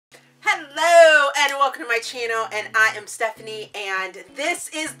Hello and welcome to my channel, and I am Stephanie, and this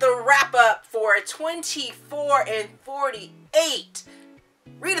is the wrap up for 24 and 48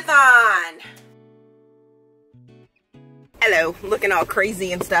 Readathon. Hello, looking all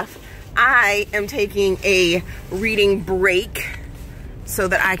crazy and stuff. I am taking a reading break so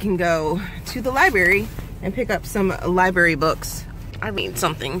that I can go to the library and pick up some library books. I need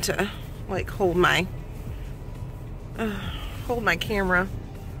something to like hold my camera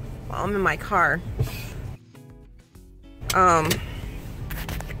while I'm in my car. But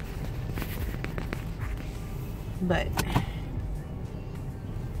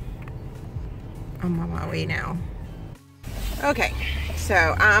I'm on my way now. Okay, so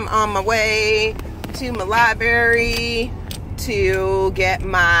I'm on my way to my library to get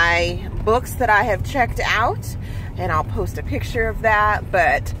my books that I have checked out, and I'll post a picture of that.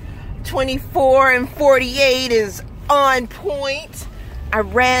 But 24 and 48 is on point. I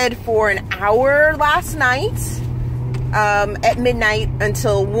read for an hour last night at midnight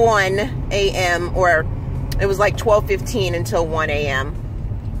until 1 a.m. or it was like 12:15 until 1 a.m.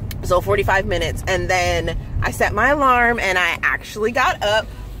 So 45 minutes, and then I set my alarm and I actually got up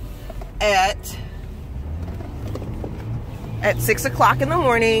at 6 o'clock in the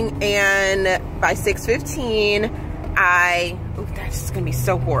morning, and by 6:15 that's gonna be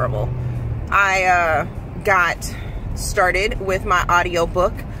so horrible. I got started with my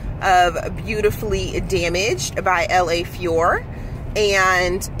audiobook of Beautifully Damaged by Fiore,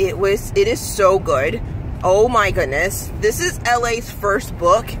 and it is so good. Oh my goodness, this is LA's first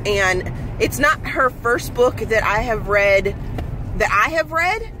book, and it's not her first book that I have read,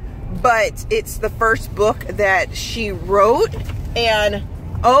 but it's the first book that she wrote, and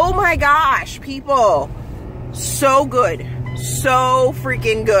oh my gosh, people, so good, so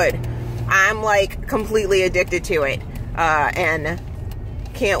freaking good. I'm like completely addicted to it, and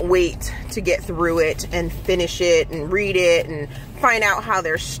can't wait to get through it and finish it and read it and find out how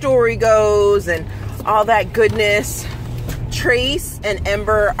their story goes and all that goodness. Trace and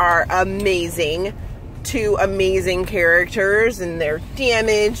Ember are amazing, two amazing characters, and they're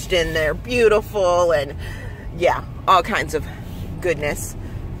damaged and they're beautiful, and yeah, all kinds of goodness.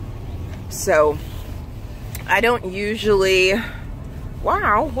 So I don't usually,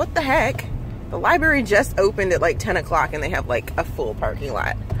 wow, what the heck? The library just opened at like 10 o'clock and they have like a full parking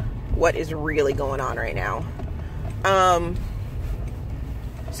lot. What is really going on right now?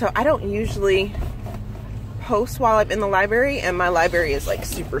 So I don't usually post while I'm in the library, and my library is like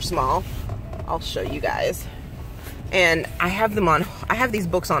super small. I'll show you guys. And I have these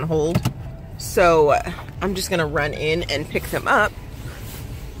books on hold. So I'm just gonna run in and pick them up,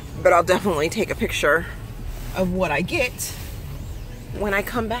 but I'll definitely take a picture of what I get when I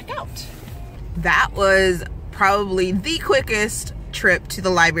come back out. That was probably the quickest trip to the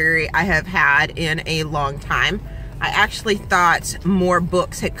library I have had in a long time. I actually thought more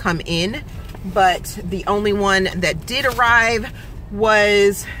books had come in, but the only one that did arrive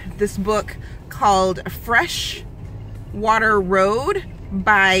was this book called Fresh Water Road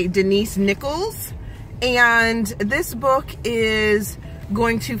by Denise Nichols. And this book is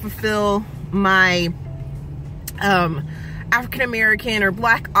going to fulfill my African-American or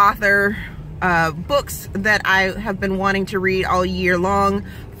Black author books that I have been wanting to read all year long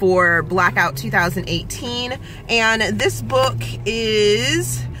for Blackout 2018. And this book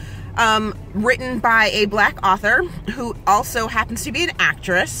is written by a Black author who also happens to be an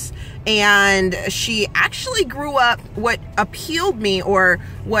actress, and she actually grew up. What appealed me, or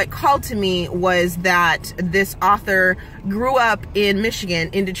what called to me, was that this author grew up in Michigan,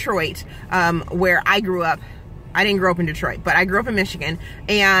 in Detroit, where I grew up. I didn't grow up in Detroit, but I grew up in Michigan,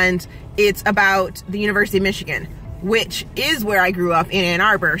 and it's about the University of Michigan, which is where I grew up, in Ann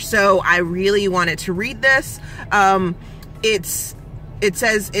Arbor. So I really wanted to read this. It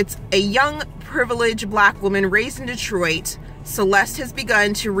says it's a young, privileged Black woman raised in Detroit. Celeste has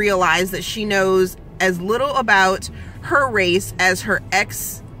begun to realize that she knows as little about her race as her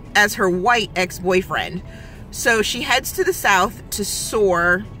white ex-boyfriend. So she heads to the South to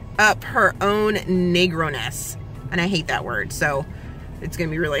soar up her own Negroness. And I hate that word, so it's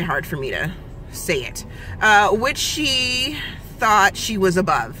gonna be really hard for me to say it. Which she thought she was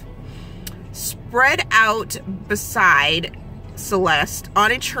above. Spread out beside Celeste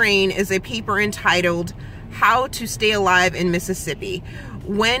on a train is a paper entitled How to Stay Alive in Mississippi.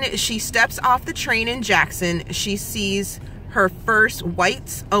 When she steps off the train in Jackson, she sees her first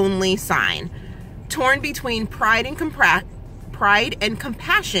whites only sign. Torn between pride and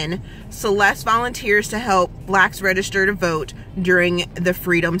compassion, Celeste volunteers to help Blacks register to vote during the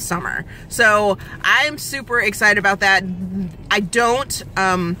Freedom Summer. So I'm super excited about that. I don't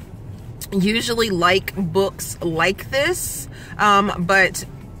usually like books like this, but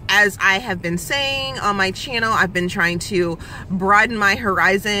as I have been saying on my channel, I've been trying to broaden my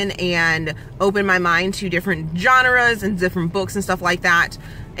horizon and open my mind to different genres and different books and stuff like that.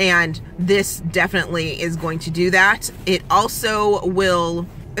 And this definitely is going to do that. It'll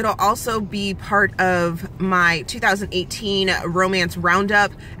also be part of my 2018 romance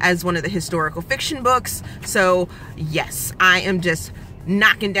roundup as one of the historical fiction books. So yes, I am just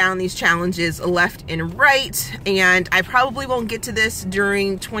knocking down these challenges left and right, and I probably won't get to this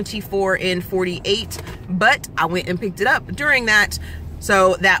during 24 and 48, but I went and picked it up during that.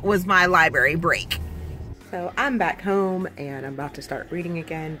 So that was my library break. So I'm back home and I'm about to start reading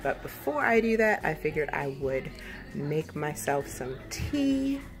again, but before I do that, I figured I would make myself some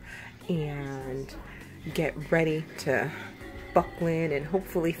tea and get ready to buckle in and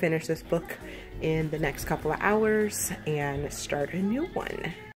hopefully finish this book in the next couple of hours and start a new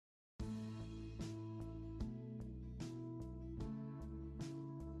one.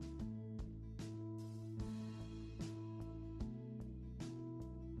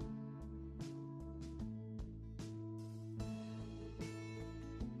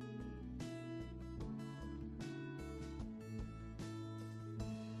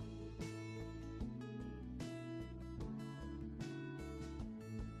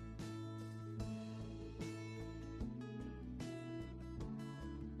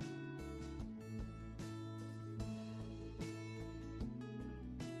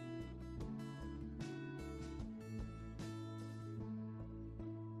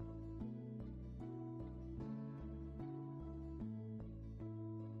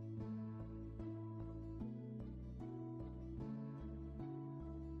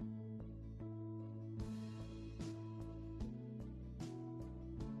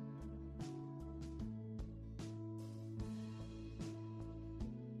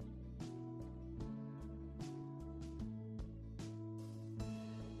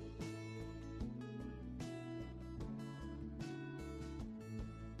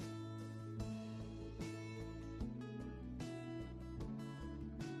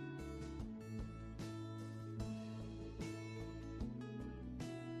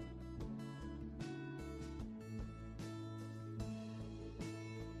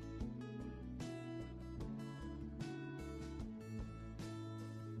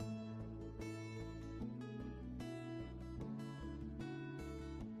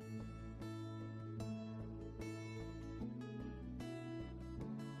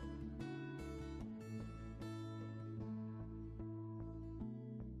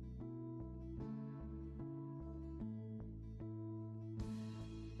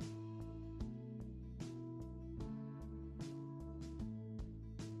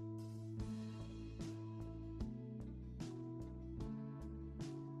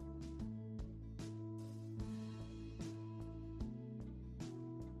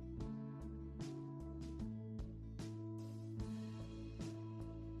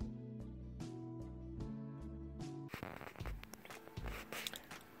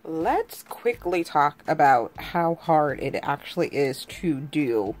 Let's quickly talk about how hard it actually is to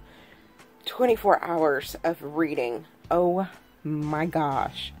do 24 hours of reading. Oh my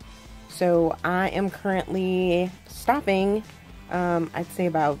gosh. So I am currently stopping. I'd say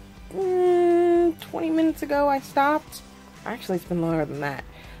about 20 minutes ago I stopped. Actually, it's been longer than that.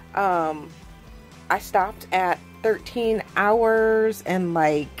 I stopped at 13 hours and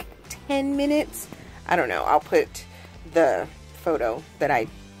like 10 minutes. I don't know. I'll put the photo that I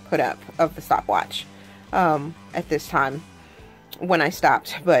put up of the stopwatch at this time when I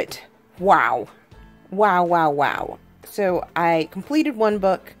stopped. But wow. So I completed one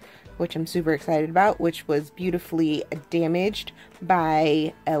book, which I'm super excited about, which was Beautifully Damaged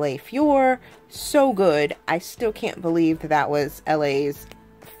by L.A. Fiore. So good. I still can't believe that that was L.A.'s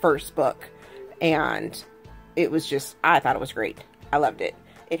first book. And it was just, I thought it was great. I loved it.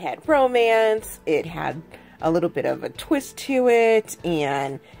 It had romance, it had a little bit of a twist to it,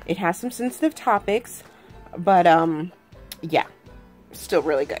 and it has some sensitive topics, but yeah, still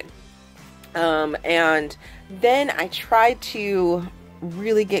really good. And then I tried to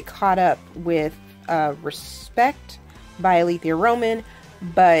really get caught up with Respect by Aleatha Roman,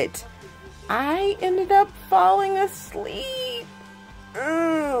 but I ended up falling asleep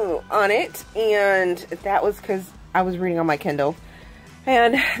on it, and that was because I was reading on my Kindle.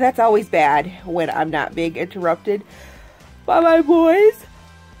 And that's always bad when I'm not being interrupted by my boys.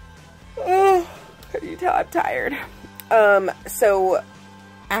 Oh, you tell I'm tired. So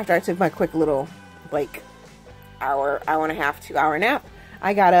after I took my quick little, like, hour and a half, 2 hour nap,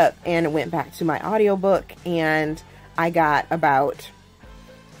 I got up and went back to my audiobook, and I got about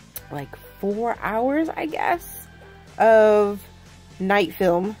like 4 hours, I guess, of night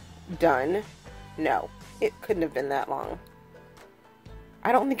film done. No, it couldn't have been that long.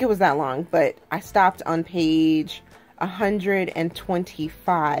 I don't think it was that long, but I stopped on page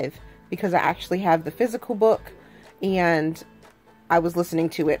 125 because I actually have the physical book and I was listening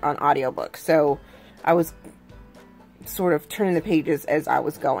to it on audiobook. So I was sort of turning the pages as I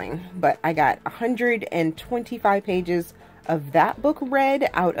was going, but I got 125 pages of that book read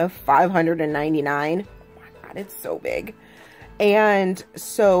out of 599. Oh my God, it's so big. And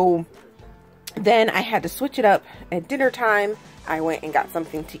so then I had to switch it up at dinner time. I went and got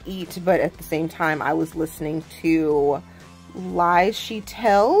something to eat, but at the same time I was listening to Lies She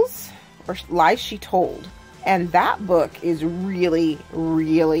Tells or Lies She Told. And that book is really,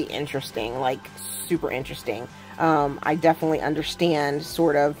 really interesting, like super interesting. I definitely understand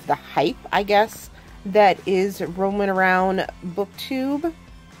sort of the hype, I guess, that is roaming around BookTube.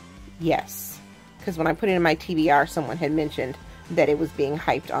 Yes, because when I put it in my TBR, someone had mentioned that it was being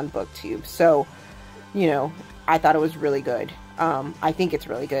hyped on BookTube. So, you know, I thought it was really good. I think it's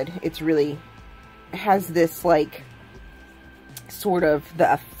really good. It's really has this like sort of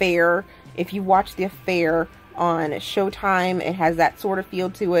The Affair. If you watch The Affair on Showtime, it has that sort of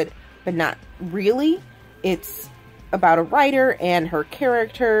feel to it, but not really. It's about a writer and her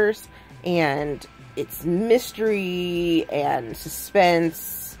characters, and it's mystery and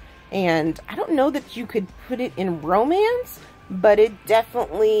suspense, and I don't know that you could put it in romance, but it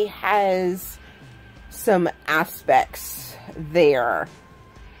definitely has some aspects there,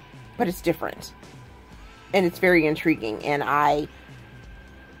 but it's different and it's very intriguing. And I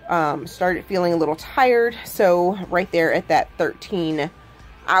started feeling a little tired, so right there at that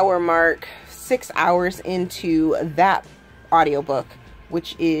 13-hour mark, 6 hours into that audiobook,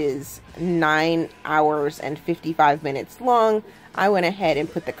 which is 9 hours and 55 minutes long, I went ahead and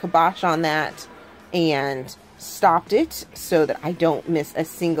put the kibosh on that and stopped it so that I don't miss a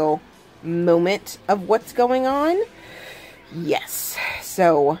single moment of what's going on. Yes,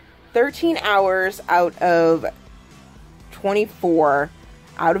 so 13 hours out of 24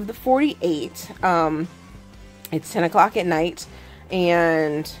 out of the 48. It's 10 o'clock at night,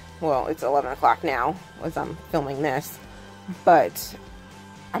 and well, it's 11 o'clock now as I'm filming this, but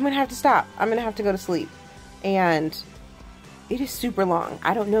I'm gonna have to stop. I'm gonna have to go to sleep, and it is super long.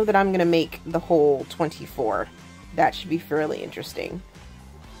 I don't know that I'm gonna make the whole 24. That should be fairly interesting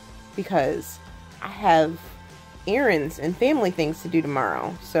because I have errands and family things to do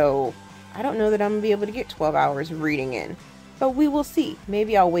tomorrow, so I don't know that I'm gonna be able to get 12 hours of reading in, but we will see.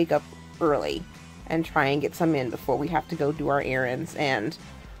 Maybe I'll wake up early and try and get some in before we have to go do our errands. And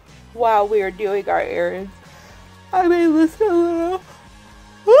while we are doing our errands, I may listen a little.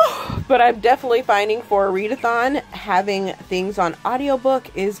 But I'm definitely finding for a readathon, having things on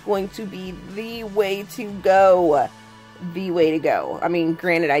audiobook is going to be the way to go. The way to go. I mean,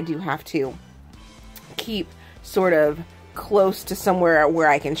 granted, I do have to keep sort of close to somewhere where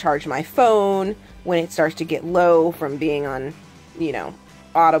I can charge my phone when it starts to get low from being on, you know,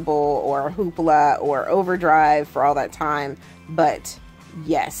 Audible or Hoopla or Overdrive for all that time. But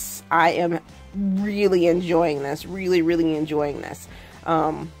yes, I am really enjoying this. Really, really enjoying this.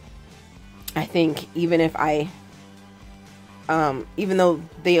 I think even if I, even though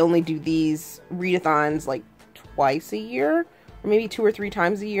they only do these readathons like twice a year, or maybe 2 or 3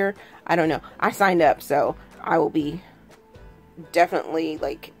 times a year, I don't know. I signed up, so I will be definitely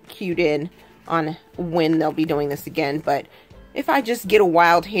like cued in on when they'll be doing this again. But if I just get a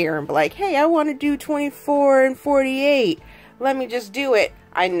wild hair and be like, hey, I want to do 24 and 48, let me just do it,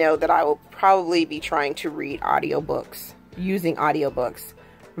 I know that I will probably be trying to read audiobooks, using audiobooks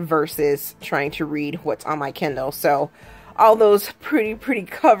versus trying to read what's on my Kindle. So all those pretty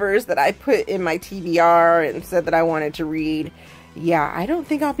covers that I put in my TBR and said that I wanted to read, yeah, I don't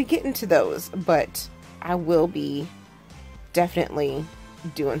think I'll be getting to those, but I will be definitely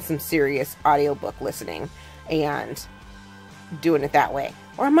doing some serious audiobook listening and doing it that way.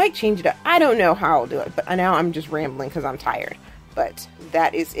 Or I might change it up. I don't know how I'll do it, but now I'm just rambling because I'm tired. But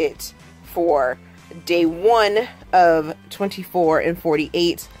that is it for day 1 of 24 and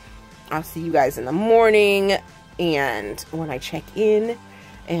 48. I'll see you guys in the morning and when I check in.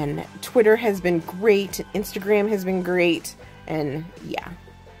 And Twitter has been great. Instagram has been great. And yeah,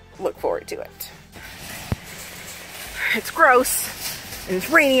 look forward to it. It's gross and it's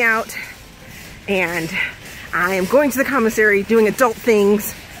raining out. And I am going to the commissary doing adult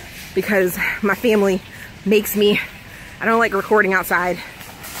things because my family makes me. I don't like recording outside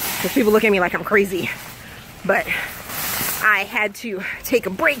because people look at me like I'm crazy. But I had to take a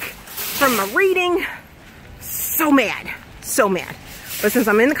break from my reading. So mad. So mad. But since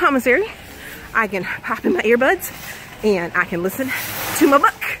I'm in the commissary, I can pop in my earbuds and I can listen to my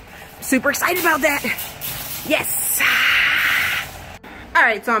book. Super excited about that. Yes. All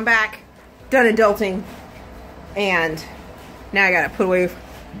right, so I'm back, done adulting, and now I gotta put away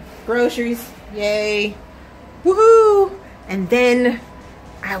groceries. Yay. Woohoo. And then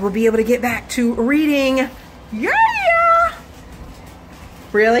I will be able to get back to reading. Yeah.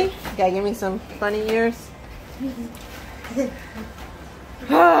 Really? You gotta give me some funny ears.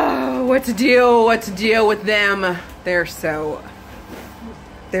 Oh, what to deal with them. They're just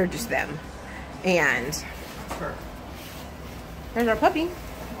them. And there's our puppy.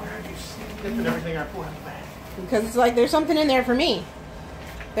 Why are you sniffing everything I pour in the bag? Because it's like there's something in there for me.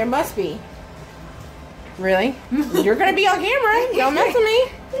 There must be. Really? You're gonna be on camera. Don't mess with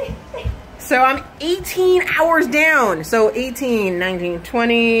me. So I'm 18 hours down. So 18, 19,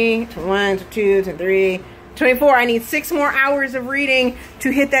 20, 21, 22, 23, 24. I need 6 more hours of reading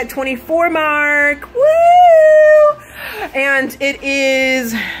to hit that 24 mark. Woo! And it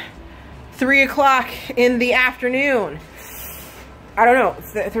is 3 o'clock in the afternoon. I don't know,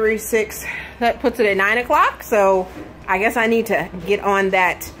 3, 6, that puts it at 9 o'clock. So I guess I need to get on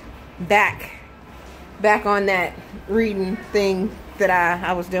that back on that reading thing that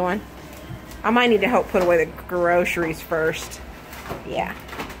I was doing. I might need to help put away the groceries first. Yeah.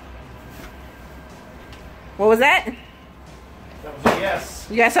 What was that? That was a yes.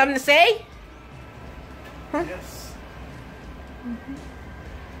 You got something to say? Huh? Yes.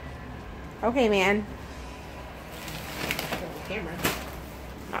 Okay, man. Camera.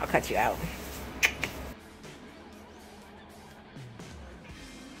 I'll cut you out.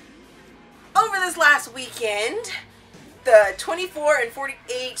 Over this last weekend, the 24 and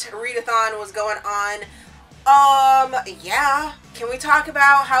 48 readathon was going on. Yeah. Can we talk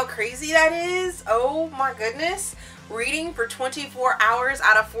about how crazy that is? Oh my goodness. Reading for 24 hours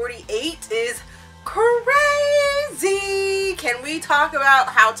out of 48 is crazy. Can we talk about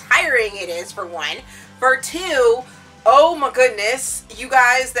how tiring it is, for one? For two, oh my goodness, you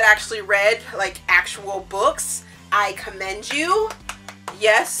guys that actually read like actual books, I commend you.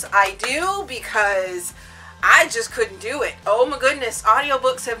 Yes, I do, because I just couldn't do it. Oh my goodness,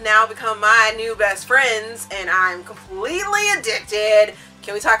 audiobooks have now become my new best friends, and I'm completely addicted.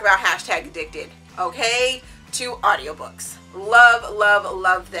 Can we talk about hashtag addicted? Okay, to audiobooks. Love, love,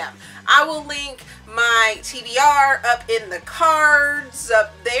 love them. I will link my TBR up in the cards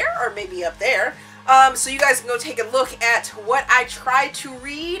up there, or maybe up there. So you guys can go take a look at what I tried to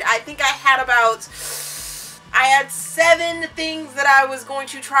read. I think I had 7 things that I was going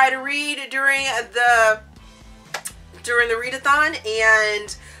to try to read during the readathon,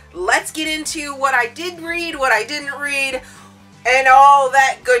 and let's get into what I did read, what I didn't read, and all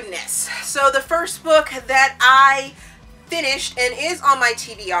that goodness. So the first book that I finished and is on my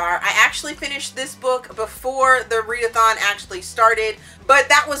TBR, I actually finished this book before the readathon actually started, but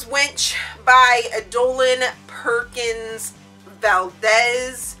that was Wench by Dolan,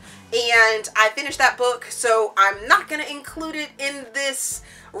 Perkins-Valdez. And I finished that book, so I'm not going to include it in this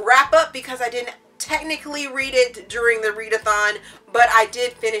wrap-up because I didn't technically read it during the readathon, but I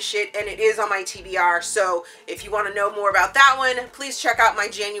did finish it and it is on my TBR. So if you want to know more about that one, please check out my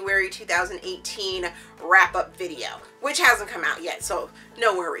January 2018 wrap-up video, which hasn't come out yet, so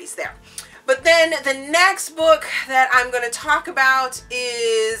no worries there. But then the next book that I'm going to talk about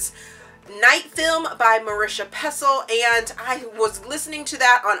is Night Film by Marisha Pessl, and I was listening to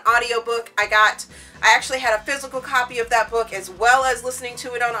that on audiobook. I actually had a physical copy of that book as well as listening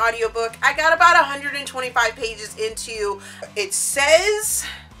to it on audiobook. I got about 125 pages into, it says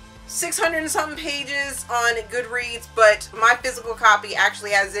 600 and something pages on Goodreads, but my physical copy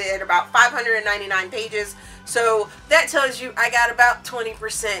actually has it at about 599 pages. So that tells you I got about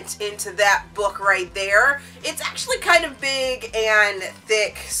 20% into that book right there. It's actually kind of big and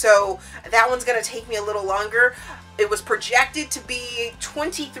thick, so that one's going to take me a little longer. It was projected to be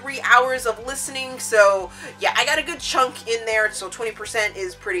 23 hours of listening, so yeah, I got a good chunk in there, so 20%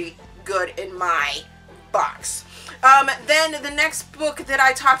 is pretty good in my box. Then the next book that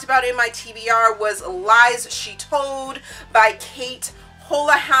I talked about in my TBR was Lies She Told by Cate,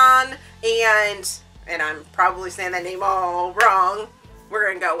 Holahan, and I'm probably saying that name all wrong. We're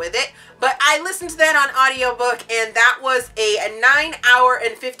gonna go with it. But I listened to that on audiobook, and that was a 9 hour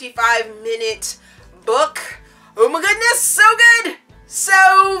and 55 minute book. Oh my goodness, so good!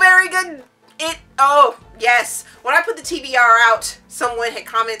 So very good. Oh yes. When I put the TBR out, someone had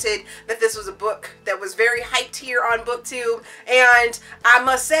commented that this was a book that was very hyped here on BookTube, and I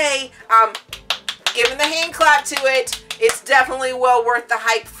must say, giving the hand clap to it. It's definitely well worth the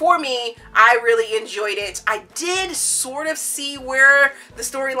hype for me. I really enjoyed it. I did sort of see where the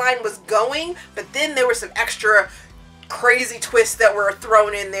storyline was going, but then there were some extra crazy twists that were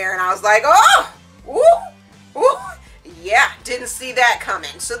thrown in there, and I was like, oh, ooh, ooh. Yeah, didn't see that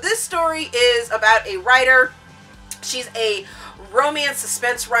coming. So this story is about a writer. She's a romance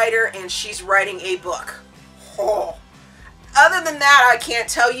suspense writer, and she's writing a book. Oh. Other than that, I can't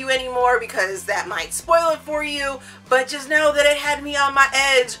tell you anymore because that might spoil it for you, but just know that it had me on my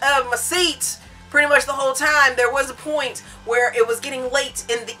edge of my seat pretty much the whole time. There was a point where it was getting late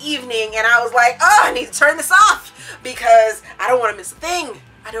in the evening, and I was like, oh, I need to turn this off because I don't want to miss a thing.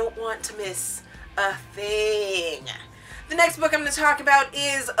 I don't want to miss a thing. The next book I'm going to talk about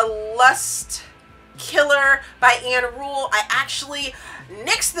is A Lust Killer by Anne Rule. I actually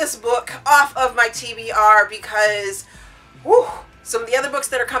nixed this book off of my TBR because whew, some of the other books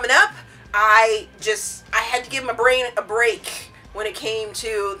that are coming up, I had to give my brain a break when it came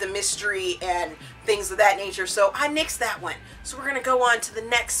to the mystery and things of that nature. So I nixed that one. So we're going to go on to the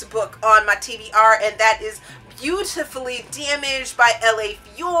next book on my TBR, and that is Beautifully Damaged by L.A.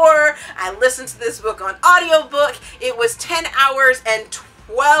 Fiore. I listened to this book on audiobook. It was 10 hours and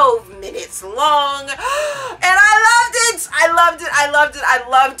 12 minutes long, and I loved it. I loved it. I loved it. I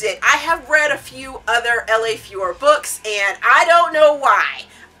loved it. I have read a few other L.A. Fiore books, and I don't know why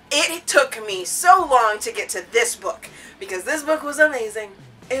it took me so long to get to this book, because this book was amazing.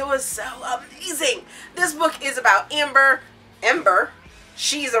 It was so amazing. This book is about Ember.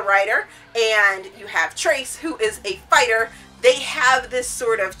 She's a writer, and you have Trace, who is a fighter. They have this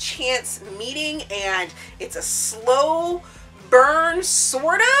sort of chance meeting, and it's a slow burn,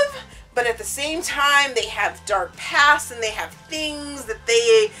 sort of, but at the same time, they have dark past, and they have things that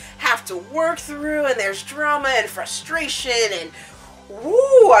they have to work through, and there's drama and frustration, and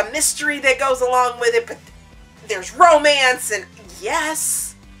woo, a mystery that goes along with it, but there's romance, and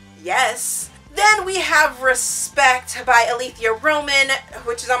yes, yes. Then we have Respect by Aleatha Roman,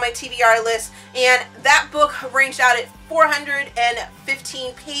 which is on my TBR list, and that book ranged out at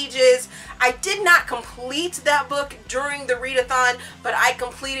 415 pages. I did not complete that book during the readathon, but I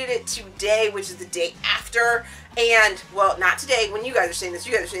completed it today, which is the day after, and, well, not today, when you guys are seeing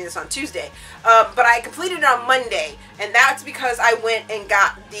this on Tuesday, but I completed it on Monday, and that's because I went and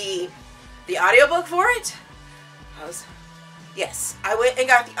got the audiobook for it. Yes, I went and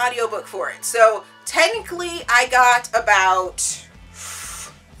got the audiobook for it. So technically I got about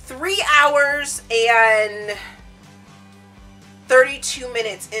 3 hours and 32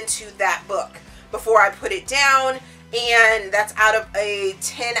 minutes into that book before I put it down, and that's out of a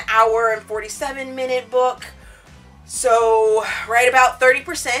 10-hour and 47-minute book. So right about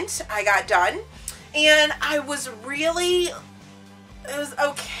 30% I got done, and I was really, it was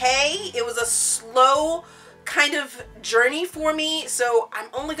okay. It was a slow kind of journey for me, so I'm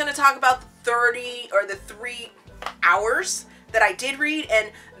only going to talk about the 3 hours that I did read,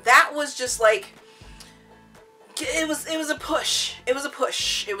 and that was just like, it was a push. It was a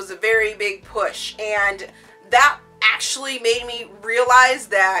push. It was a very big push, and that actually made me realize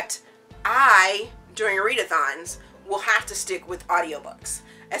that I, during readathons, will have to stick with audiobooks,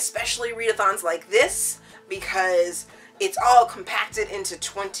 especially readathons like this, because it's all compacted into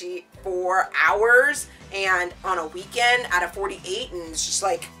 24 hours and on a weekend out of 48, and it's just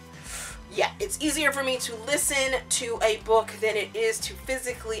like, yeah, it's easier for me to listen to a book than it is to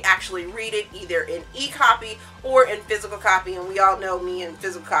physically actually read it, either in e-copy or in physical copy, and we all know me and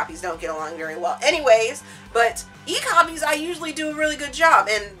physical copies don't get along very well anyways, but e-copies I usually do a really good job,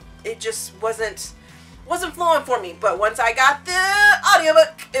 and it just wasn't flowing for me. But once I got the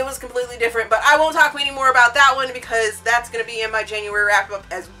audiobook, it was completely different, but I won't talk any more about that one because that's going to be in my January wrap-up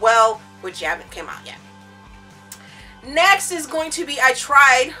as well, which haven't come out yet. Next is going to be, I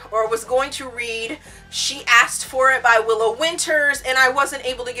tried, or was going to read She Asked For It by Willow Winters, and I wasn't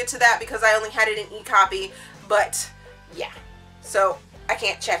able to get to that because I only had it in e-copy, but yeah, so I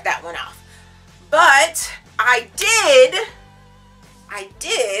can't check that one off. But I did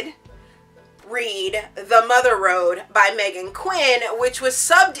read The Mother Road by Meghan Quinn, which was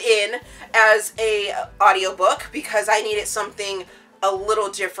subbed in as a audiobook because I needed something a little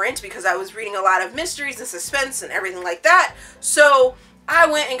different because I was reading a lot of mysteries and suspense and everything like that. So I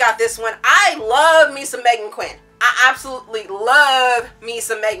went and got this one. I love me some Meghan Quinn. I absolutely love me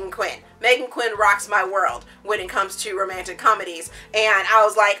some Meghan Quinn. Meghan Quinn rocks my world when it comes to romantic comedies. And I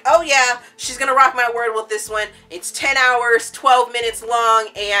was like, oh yeah, she's gonna rock my world with this one. It's 10 hours, 12 minutes long,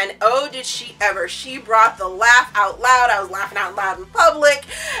 and oh did she ever. She brought the laugh out loud. I was laughing out loud in public,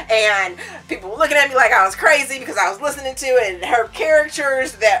 and people were looking at me like I was crazy because I was listening to it, and her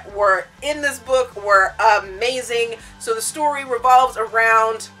characters that were in this book were amazing. So the story revolves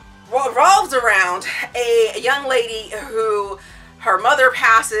around a young lady who her mother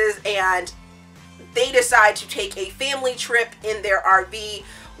passes, and they decide to take a family trip in their RV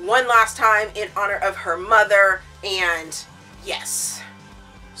one last time in honor of her mother. And yes,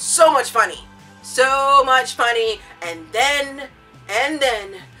 so much funny, and then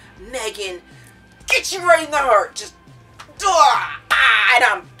Meghan gets you right in the heart, just and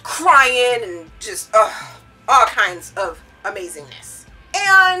I'm crying and just all kinds of amazingness.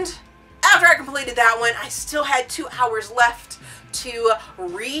 And after I completed that one, I still had 2 hours left to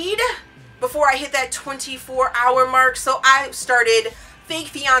read before I hit that 24-hour mark. So I started Fake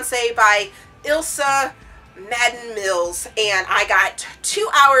Fiancee by Ilsa Madden-Mills, and I got 2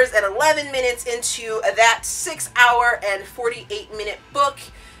 hours and 11 minutes into that 6-hour and 48-minute book.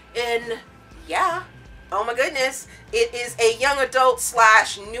 And yeah, oh my goodness, it is a young adult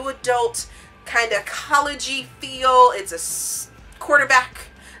slash new adult kind of college-y feel. It's a quarterback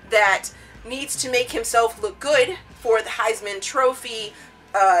that needs to make himself look good for the Heisman Trophy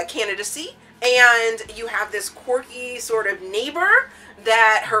candidacy, and you have this quirky sort of neighbor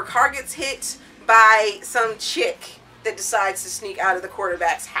that her car gets hit by some chick that decides to sneak out of the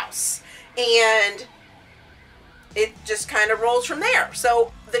quarterback's house, and it just kind of rolls from there.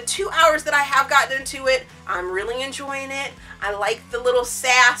 So the 2 hours that I have gotten into it, I'm really enjoying it. I like the little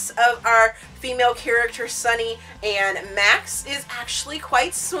sass of our female character, Sunny, and Max is actually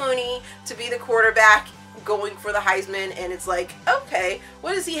quite swoony to be the quarterback going for the Heisman, and it's like, okay,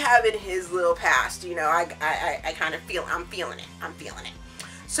 what does he have in his little past? You know, I kind of I'm feeling it.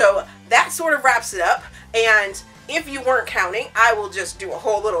 So that sort of wraps it up, and if you weren't counting, I will just do a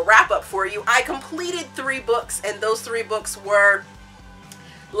whole little wrap up for you. I completed 3 books, and those 3 books were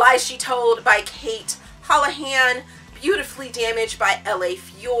Lies She Told by Cate, Holahan, Beautifully Damaged by L.A.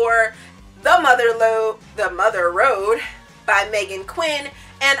 Fiore, The Mother Road by Meghan Quinn,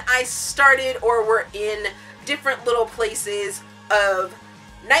 and I started or were in different little places of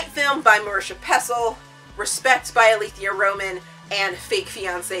Night Film by Marisha Pessl, Respect by Aleatha Romig, and Fake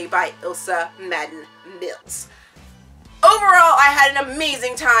Fiancee by Ilsa Madden-Mills. Overall, I had an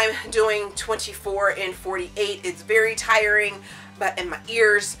amazing time doing 24 and 48. It's very tiring, and my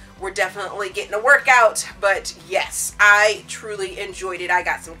ears were definitely getting a workout, but yes, I truly enjoyed it. I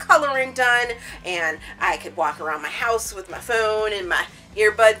got some coloring done, and I could walk around my house with my phone and my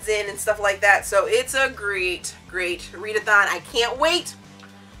earbuds in and stuff like that. So it's a great readathon. I can't wait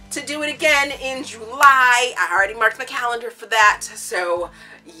to do it again in July. I already marked my calendar for that. So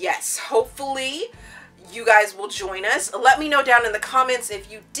yes, hopefully you guys will join us. Let me know down in the comments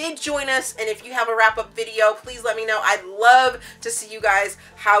if you did join us, and if you have a wrap-up video, please let me know. I'd love to see you guys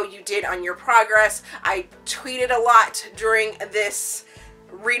how you did on your progress. I tweeted a lot during this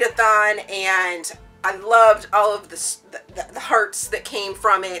readathon, and I loved all of the hearts that came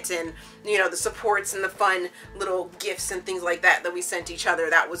from it, and you know, the supports and the fun little gifts and things like that we sent each other.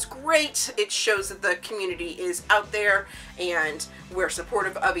 That was great. It shows that the community is out there and we're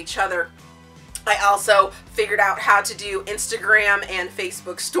supportive of each other. I also figured out how to do Instagram and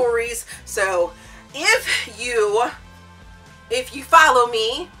Facebook stories. So if you follow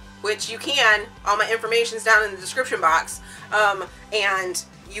me, which you can, all my information's down in the description box, and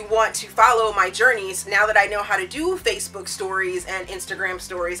you want to follow my journeys, now that I know how to do Facebook stories and Instagram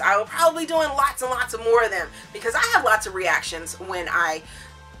stories, I will probably be doing lots and lots of more of them, because I have lots of reactions when I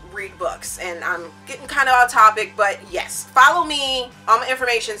read books, and I'm getting kind of off topic, but yes, follow me. All my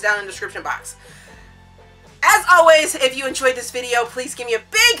information's down in the description box. As always, if you enjoyed this video, please give me a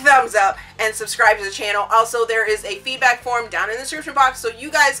big thumbs up and subscribe to the channel. Also, there is a feedback form down in the description box so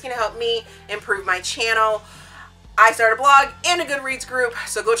you guys can help me improve my channel. I started a blog and a Goodreads group,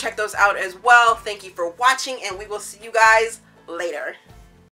 so go check those out as well. Thank you for watching, and we will see you guys later.